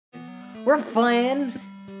We're playing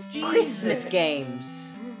Jesus. Christmas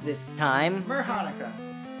games this time. Mer Hanukkah.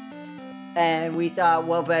 And we thought,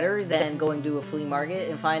 what better than going to a flea market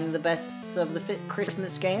and finding the best of the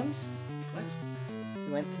Christmas games? What?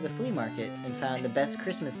 We went to the flea market and found the best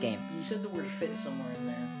Christmas You games. said the word fit somewhere in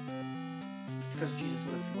there. It's because Jesus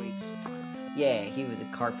lifted weights. Yeah, he was a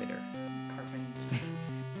carpenter. Carpenter.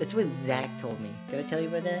 That's what Zach told me. Did I tell you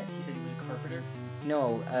about that? He said he was a carpenter.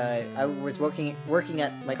 No, I was working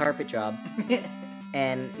at my carpet job,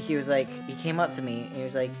 and he was like, he came up to me and he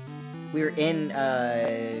was like, we were in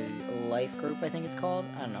a life group, I think it's called.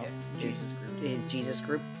 I don't know. Yeah, Jesus group. His Jesus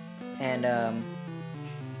group, and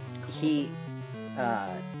he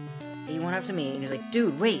went up to me and he was like,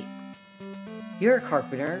 dude, wait, you're a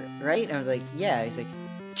carpenter, right? And I was like, yeah. He's like,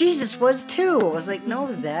 Jesus was too. I was like,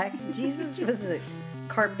 no, Zach, Jesus was a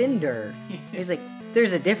carpenter. He's like,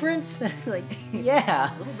 there's a difference? I was like,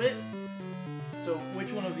 yeah. A little bit. So,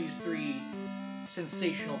 which one of these three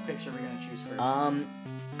sensational picks are we going to choose first?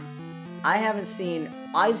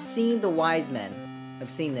 I've seen The Wise Men. I've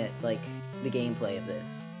seen the gameplay of this.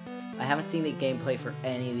 I haven't seen the gameplay for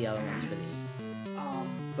any of the other ones for these.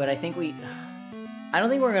 But I don't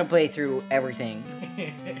think we're gonna play through everything.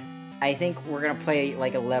 I think we're gonna play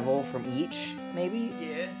like a level from each, maybe?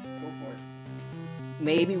 Yeah, go for it.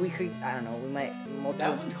 Maybe we could, I don't know, we might...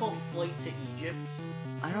 That one's called Flight to Egypt.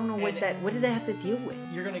 I don't know what does that have to deal with?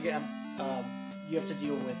 You're gonna get, you have to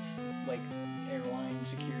deal with, like, airline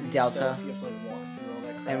security Delta. stuff. You have to, like, walk through all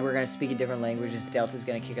that crap. And we're gonna speak a different languages. Delta's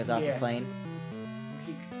gonna kick us off the plane.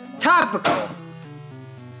 Top! Topical!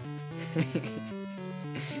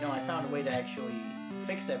 You know, I found a way to actually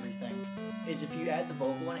fix everything. Is if you add the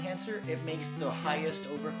vocal enhancer, it makes the highest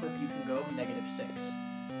overclip you can go -6.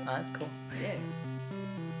 Oh, that's cool. Yeah.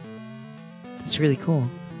 It's really cool. Oh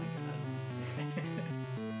my god.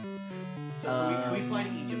 So can we fly to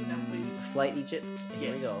Egypt now, please? Flight Egypt?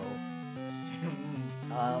 Here we Yes. go.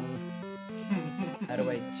 How do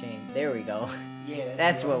I change? There we go. Yeah,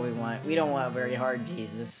 That's what we want. We don't want a very hard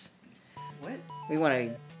Jesus. What? We want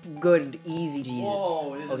a good, easy Jesus.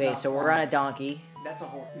 Whoa, this is Okay, not so fun. we're on a donkey. That's a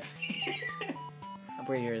whole... I'm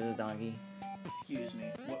pretty sure it's a donkey. Excuse me.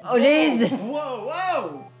 Oh, jeez! Whoa,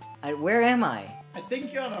 whoa! Where am I? I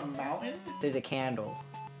think you're on a mountain? There's a candle.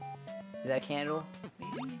 Is that a candle?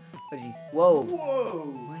 Maybe? Oh, jeez. Whoa. Whoa!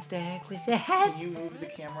 What the heck was that? Can you move the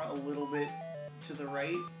camera a little bit to the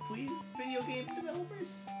right, please, video game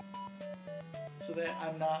developers? So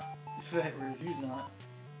that Review's not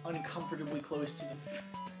uncomfortably close to the...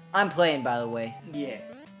 I'm playing, by the way. Yeah.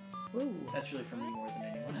 Ooh. That's really for me more than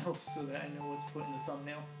anyone else, so that I know what to put in the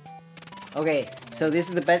thumbnail. Okay, so this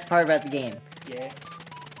is the best part about the game. Yeah.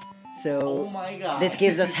 So, Oh my god. this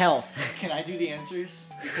gives us health. Can I do the answers?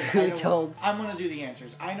 Because Who told- I'm gonna do the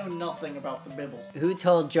answers. I know nothing about the Bible. Who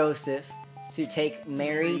told Joseph to take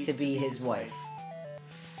Mary to be his wife?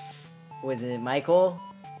 Was it Michael,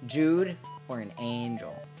 Jude, or an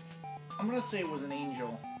angel? I'm gonna say it was an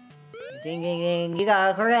angel. Ding, ding, ding, you got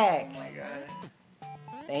it Oh correct. my god.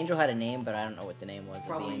 The angel had a name, but I don't know what the name was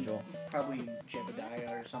of the angel. Probably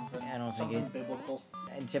Jebediah or something. I don't think something it's- biblical.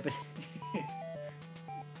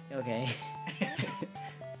 Okay.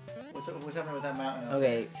 What's happening with that mountain? up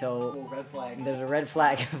Okay, there? so Little red flag. there's a red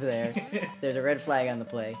flag over there. There's a red flag on the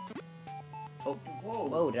play. Oh, Whoa.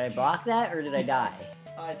 whoa, did I block that or did I die?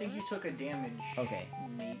 I think you took a damage. Okay.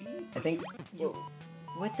 Maybe? I think... You...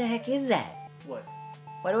 What the heck is that? What?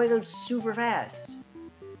 Why do I go super fast?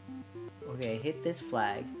 Okay, hit this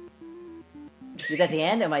flag. Is that the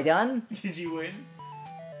end? Am I done? Did you win?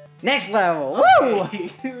 Next level! Woo! Okay,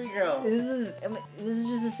 here we go. This is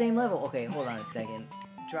just the same level. Okay, hold on a second.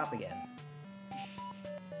 Drop again.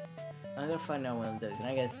 I'm gonna find out what I'm doing.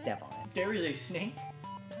 I gotta step on it. There is a snake.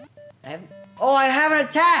 Oh, I have an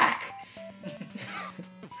attack!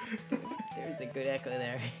 There's a good echo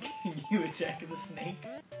there. Can you attack the snake?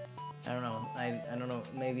 I don't know. I don't know.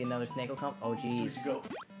 Maybe another snake will come. Oh, jeez. Let's go.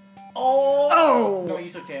 Oh! Oh! No, you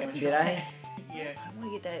took damage. Did I? Yeah. I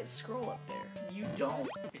want to get that scroll up there. You don't.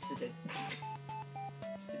 It's the dead.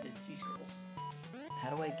 It's the Dead Sea Scrolls. How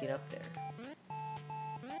do I get up there?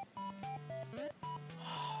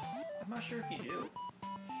 I'm not sure if you do.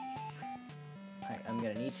 I'm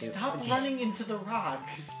gonna need to. Stop running into the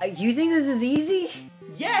rocks. You think this is easy?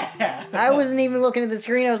 Yeah. I wasn't even looking at the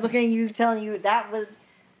screen. I was looking at you, telling you that was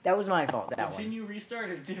my fault. That one. Continue, restart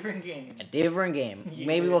a different game. A different game. Yeah.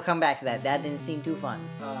 Maybe we'll come back to that. That didn't seem too fun.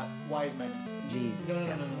 Wise Men. Jesus.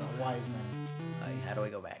 No. Wise Men. How do I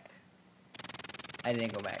go back? I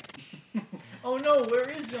didn't go back. Oh no, where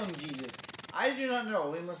is young Jesus? I do not know.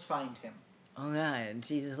 We must find him. Oh god,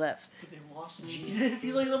 Jesus left. They lost Jesus?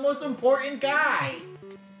 He's like the most important guy!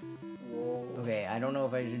 I don't know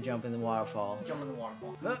if I should jump in the waterfall. Jump in the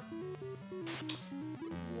waterfall. Huh?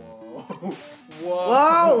 Whoa.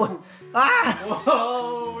 Whoa! Ah!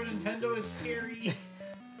 Whoa! Nintendo is scary.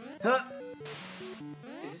 Huh?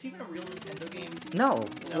 Is this even a real Nintendo game? No.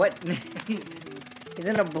 What?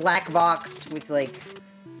 Isn't a black box with like...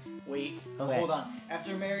 Wait, Okay. hold on.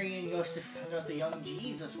 After Mary and Joseph found out the young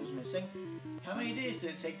Jesus was missing, how many days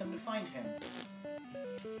did it take them to find him?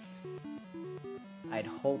 I'd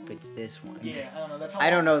hope it's this one. Yeah, I don't know. That's how I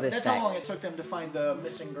don't know this That's fact. how long it took them to find the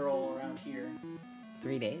missing girl around here.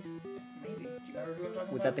 3 days? Maybe. Do you remember who I'm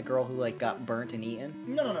talking Was about? that the girl who like got burnt and eaten?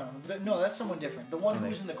 No. No, that's someone different. The one who Okay.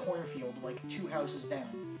 was in the cornfield, like 2 houses down.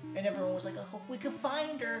 And everyone was like, I hope we can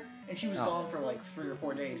find her. And she was gone for like 3 or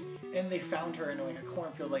 4 days. And they found her in like a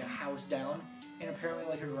cornfield, like a house down. And apparently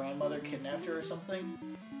like her grandmother kidnapped her or something.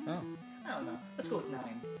 Oh. I don't know. Let's go with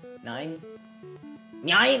 9. 9?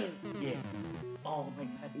 9! Yeah. Oh my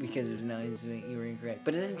god. Because it was 9, so you were incorrect.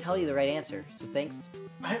 But it doesn't tell you the right answer, so thanks.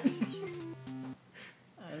 Okay.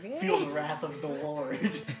 Feel the wrath of the Lord.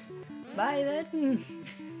 Bye then.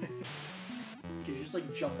 Can you just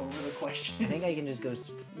like jump over the question? I think I can just go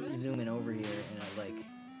zoom in over here and I'm like,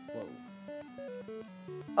 whoa.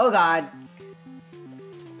 Oh god!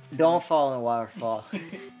 Don't fall in the waterfall.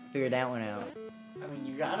 Figure that one out. I mean,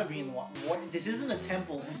 you gotta be in the water. What? This isn't a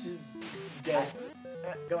temple. This is death.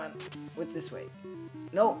 Go on. What's this way?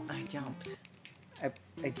 No, I jumped.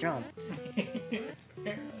 I jumped.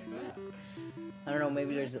 Apparently not. I don't know,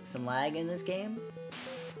 maybe there's some lag in this game?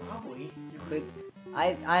 Probably. Could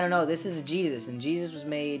I don't know, this is Jesus, and Jesus was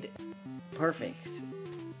made perfect.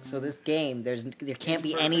 So this game, there can't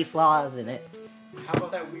be any flaws in it. How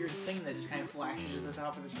about that weird thing that just kind of flashes at the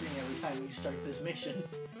top of the screen every time you start this mission?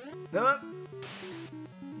 Hup!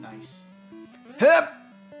 Nice. Hup!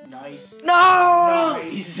 Nice. No!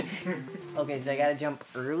 Nice! Okay, so I gotta jump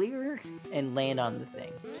earlier and land on the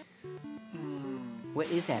thing. What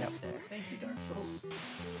is that up there? Thank you, Dark Souls.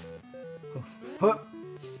 Hup!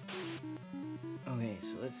 Okay,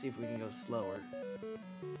 so let's see if we can go slower.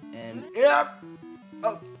 And yep!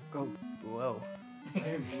 Oh, go! Whoa!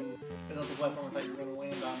 Another platform I thought you were gonna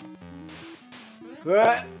land on.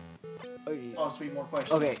 What? Okay. Oh, sweet, more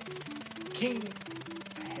questions. Okay. King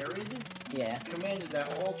Herod Yeah. commanded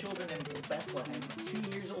that all children in Bethlehem, 2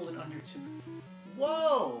 years old and under to...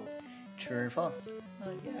 Whoa! True or false?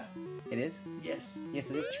 Yeah. It is? Yes. Yes,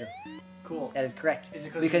 it is true. Cool. That is correct. Is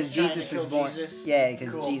it 'cause because he was trying Jesus to was kill born. Jesus? Yeah,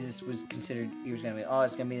 because Cool. Jesus was considered. He was gonna be. Oh,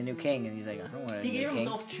 it's gonna be the new king, and he's like, I don't want to. He be gave the king.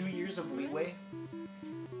 himself 2 years of leeway.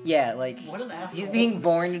 Yeah, like What an asshole. he's being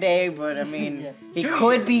born today, but I mean, Yeah. he 2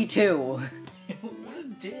 could years. be 2. What a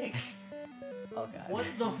dick. Oh god. What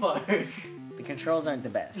the fuck? The controls aren't the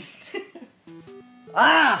best.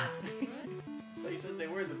 Ah! They said they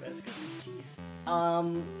were the best because it's Jesus. I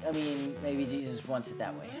mean, maybe Jesus wants it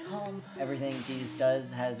that way. Everything Jesus does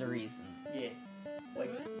has a reason. Yeah.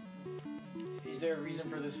 Like, is there a reason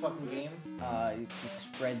for this fucking game? To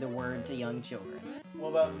spread the word to young children. What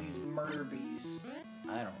about these murder bees?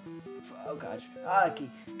 I don't. Oh gosh. Ah,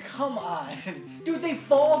 Come on. Dude, they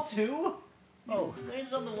fall too? Oh. You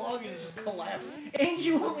landed on the log and it just collapsed. And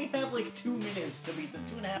you only have like 2 minutes to beat the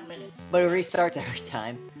 2.5 minutes. But it restarts every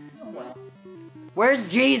time. Oh well. Where's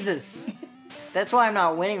Jesus? That's why I'm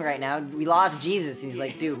not winning right now. We lost Jesus. And he's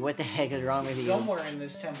like, dude, what the heck is wrong with you? Somewhere in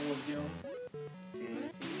this Temple of Doom.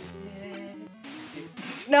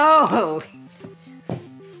 No!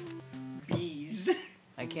 Bees.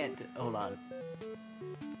 I can't. Hold on.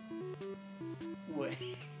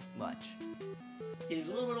 Wait. Watch. There's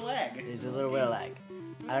a little bit of lag. There's a little bit of lag.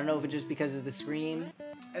 I don't know if it's just because of the screen.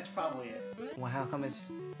 That's probably it. Well, how come it's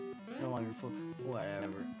no longer full?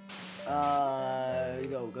 Whatever.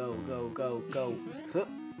 Go. Hup.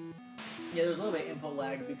 Yeah, there's a little bit of input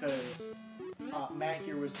lag because Matt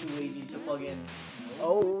here was too lazy to plug in.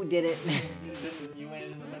 Oh, did it? You went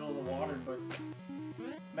in the middle of the water, but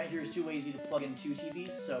Matt here is too lazy to plug in 2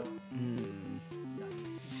 TVs, so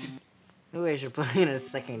nice. Maybe I should play in a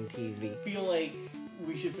second TV. Feel like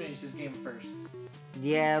we should finish this game first.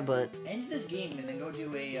 Yeah, but End this game and then go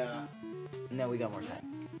do a. no, we got more time.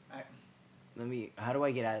 How do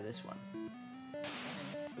I get out of this one?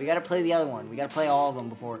 We gotta play the other one. We gotta play all of them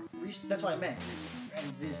before. That's what I meant.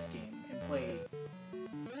 End this game and play.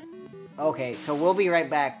 Okay, so we'll be right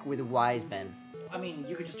back with Wise Men. I mean,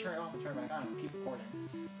 you could just turn it off and turn it back on and keep recording.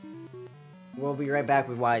 We'll be right back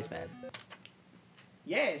with Wise Men.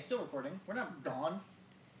 Yeah, it's still recording. We're not gone.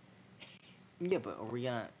 Yeah, but are we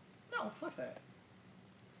gonna? No, fuck that.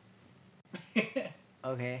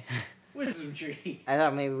 Okay. Wisdom tree. I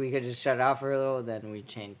thought maybe we could just shut it off for a little, then we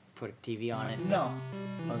put a TV on it. No.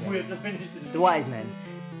 Okay. We have to finish this. The Wise Men.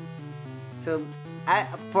 So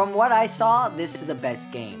From what I saw, this is the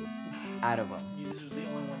best game out of them. This was the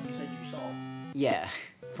only one you said you saw. Yeah,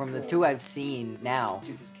 from the two I've seen now.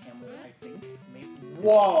 Dude, this camel, I think, maybe.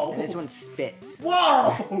 Whoa! And this one spits.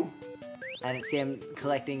 Whoa! And see, I'm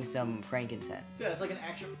collecting some frankincense. Dude, that's like an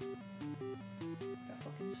actual. That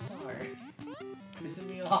fucking star. It's pissing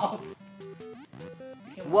me off.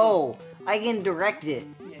 Whoa! I can direct it.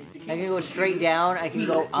 Yeah, I can go straight down. I can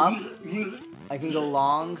go up. I can go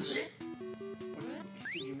long. Did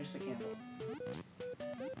you miss the candle?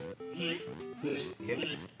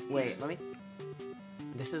 Wait, let me.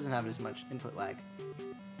 This doesn't have as much input lag.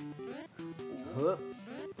 Hup.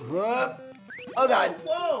 Hup. Oh god!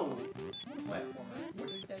 Whoa! Platformer. Where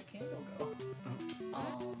did that candle go?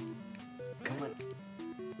 Come on.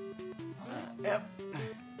 Yep.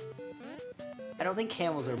 I don't think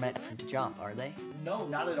camels are meant to jump, are they? No,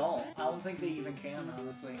 not at all. I don't think they even can,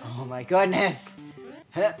 honestly. Oh my goodness!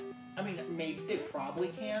 Huh. I mean, maybe they probably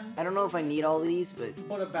can. I don't know if I need all of these, but...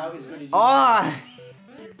 But about as good as you Ah!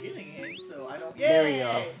 You're getting it, so I don't... There we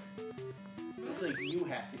go. Looks like you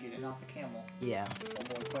have to get it, not the camel. Yeah. One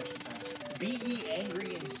more question time. Be ye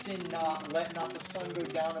angry and sin not, let not the sun go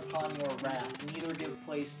down upon your wrath, neither give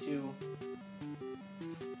place to...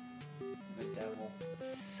 the devil.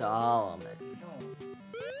 Solomon.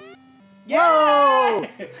 No. Whoa!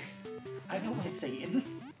 I know my Satan.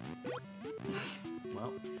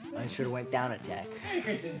 Well, I should have went down a tech. Merry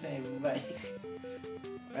Christmas, everybody.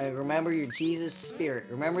 Remember your Jesus spirit.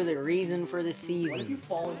 Remember the reason for the seasons. What if you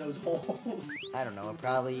fall in those holes? I don't know. It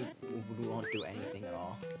probably won't do anything at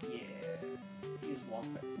all. Yeah. You just walk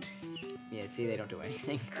back. Yeah, see, they don't do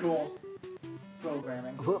anything. Cool.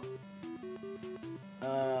 Programming. Whoop.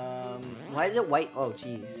 Why is it white? Oh,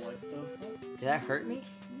 jeez. What the fuck? Did that hurt me?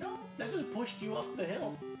 No, that just pushed you up the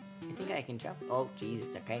hill. I think I can jump. Oh, jeez,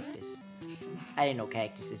 it's a cactus. I didn't know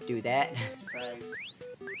cactuses do that. Surprise.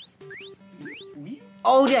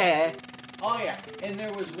 Oh, yeah! Oh, yeah. And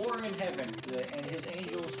there was war in heaven, and his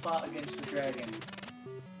angels fought against the dragon.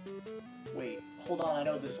 Wait, hold on, I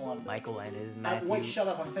know this one. Michael and his Matthew. Wait, shut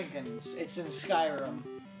up, I'm thinking. It's in Skyrim.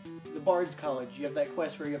 The Bard's College. You have that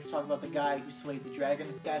quest where you have to talk about the guy who slayed the dragon.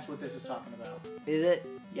 That's what this is talking about. Is it?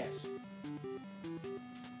 Yes.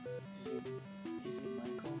 Is it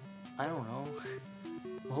Michael? I don't know.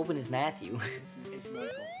 I'm hoping it's Matthew. It's Michael.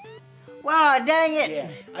 Wow, dang it!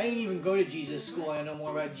 Yeah, I didn't even go to Jesus school. I know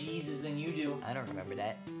more about Jesus than you do. I don't remember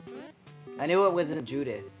that. I knew it wasn't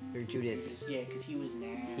Judith or Judas. Yeah, because he was an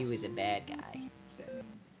ass. He was a bad guy.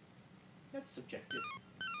 That's subjective.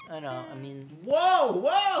 I know, I mean... Whoa,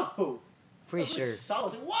 whoa! Pretty that sure. looks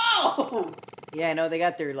solid. Whoa! Yeah, I know, they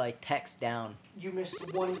got their, like, text down. You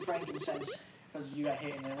missed one frankincense because you got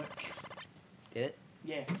hit and then it went... Did it?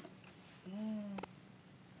 Yeah.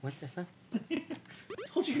 What the fuck?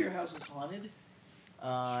 Told you your house is haunted.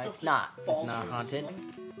 It's not. It's not haunted.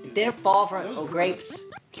 It didn't fall from... Oh, grapes.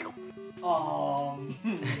 I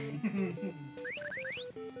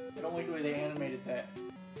don't like the way they animated that.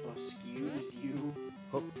 Oh, excuse you.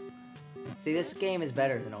 Oh. See, this game is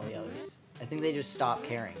better than all the others. I think they just stopped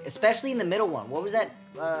caring. Especially in the middle one. What was that?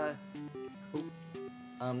 The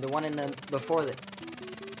one in the... Before the...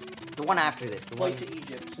 The one after this. The Flight one... to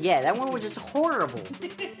Egypt. Yeah, that one was just horrible.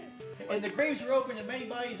 And the graves were open and many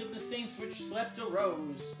bodies of the saints which slept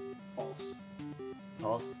arose. False.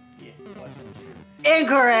 False. Yeah, that's true.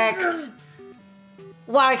 Incorrect!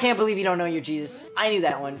 Why, I can't believe you don't know your Jesus. I knew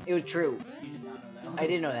that one. It was true. You did not know that one. I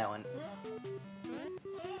did know that one.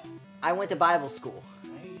 I went to Bible school. Why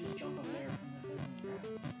don't you just jump up there from the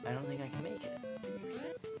ground? I don't think I can make it.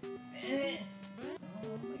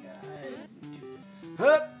 Oh my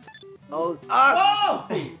god. Huh? Oh, ah!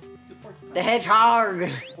 Whoa! It's a porcupine. The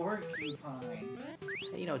hedgehog! Porcupine. How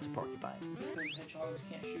do you know it's a porcupine? Because hedgehogs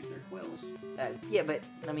can't shoot their quills. Yeah, but,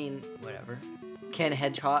 I mean, whatever. Can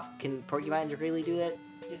porcupines really do that?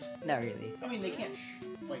 Yes. Not really. I mean, they can't,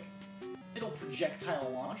 like, they don't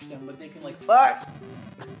projectile launch them, but they can, like... Fuck!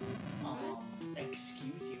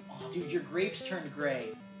 Excuse you. Oh, dude, your grapes turned gray.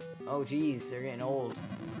 Oh, jeez, they're getting old.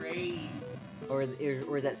 Gray. Or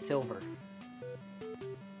is that silver?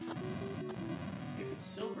 If it's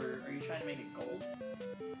silver, are you trying to make it gold?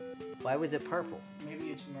 Why was it purple? Maybe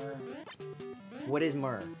it's myrrh. What is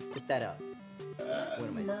myrrh? Look that up.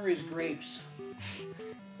 Myrrh is grapes.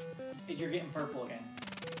 You're getting purple again.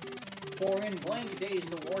 For in blank days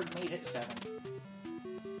the Lord made it 7.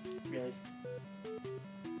 Really?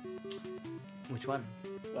 Which one?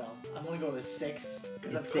 Well, I'm gonna go with 6,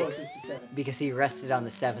 because that's 6. closest to 7. Because he rested on the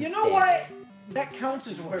 7th You know day. what? That counts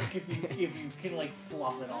as work if you can, like,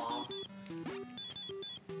 fluff it off.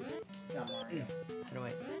 It's not Mario. How do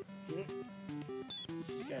I... You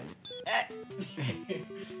just gotta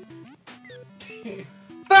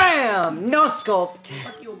Bam! No sculpt.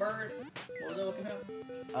 Fuck you, bird. What was I looking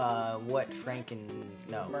at? What Franken?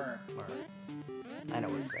 No. Myrrh. I know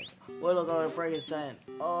what Franken. What'll go to Frankenstein?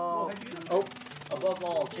 Oh. Oh. Above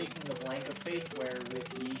all, taking the blank of faith,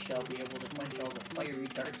 wherewith ye shall be able to quench all the fiery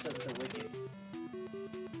darts of the wicked.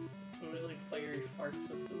 It was like fiery farts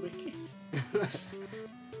of the wicked.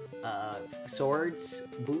 Swords,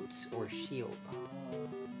 boots, or shield?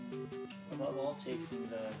 Above all, taking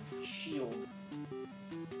the shield.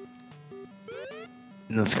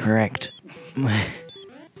 That's correct.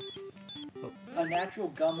 A natural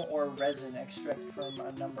gum or resin extract from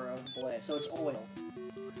a number of blades. So it's oil.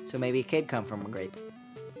 So maybe it could come from a grape.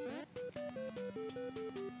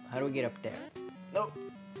 How do we get up there? Nope.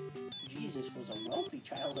 Jesus was a wealthy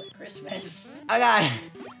child at Christmas. I got it.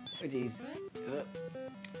 Oh jeez.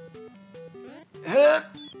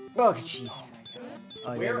 Oh jeez.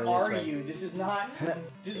 Oh, where are you? This is not.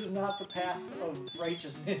 This is not the path of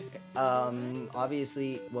righteousness.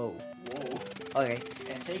 Obviously. Whoa. Whoa. Okay.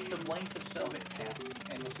 And take the length of Selvate path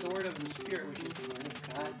and the sword of the spirit, which is the word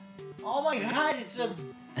of God. Oh my God! It's a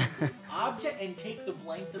object. And take the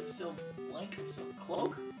length of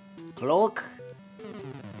cloak. Cloak.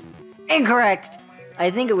 Incorrect. I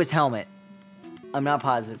think it was helmet. I'm not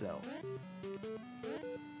positive though.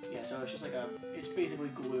 Yeah. So it's just like a. It's basically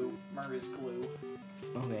glue. Myrrh is glue.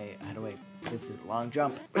 Okay, how do I... This is a long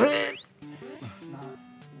jump. It's not...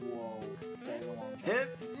 Whoa. That is a long jump.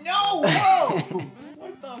 No! Whoa!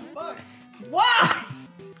 What the fuck? What?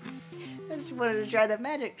 I just wanted to try that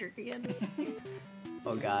magic trick again.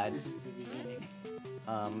 Oh god. This is the beginning.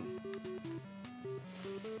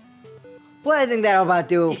 Well, I think that'll about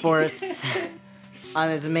do it for us on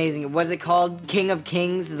this amazing... What is it called? King of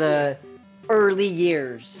Kings, the early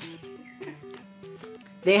years.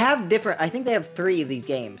 They have different... I think they have 3 of these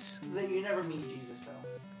games. Then you never meet Jesus,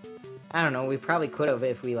 though. I don't know. We probably could have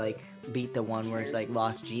if we, like, beat the one where it's, like,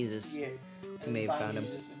 lost Jesus. Yeah. We may have found him.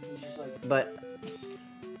 Jesus and he's just like... But...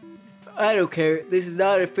 I don't care. This is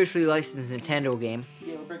not an officially licensed Nintendo game.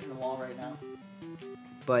 Yeah, we're breaking the wall right now.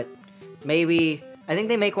 But maybe... I think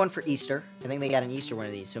they make one for Easter. I think they got an Easter one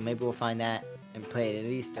of these. So maybe we'll find that and play it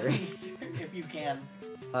at Easter. If you can.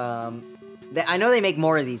 I know they make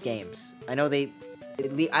more of these games. I know they...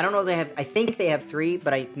 I don't know if they have... I think they have 3,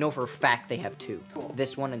 but I know for a fact they have 2. Cool.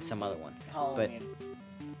 This one and some other one. Halloween.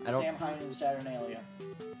 But I don't... Sam Hine and Saturnalia.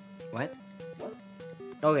 What? What?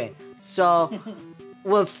 Okay, so...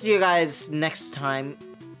 we'll see you guys next time.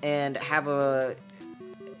 And have a...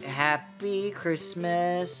 Happy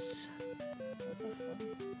Christmas. What the fuck?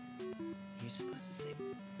 You're supposed to say...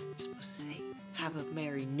 Have a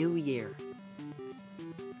Merry New Year.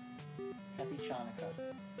 Happy Chanukah.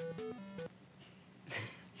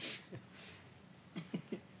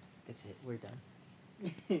 That's it. We're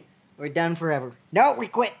done. We're done forever. No, we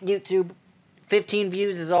quit YouTube. 15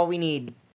 views is all we need.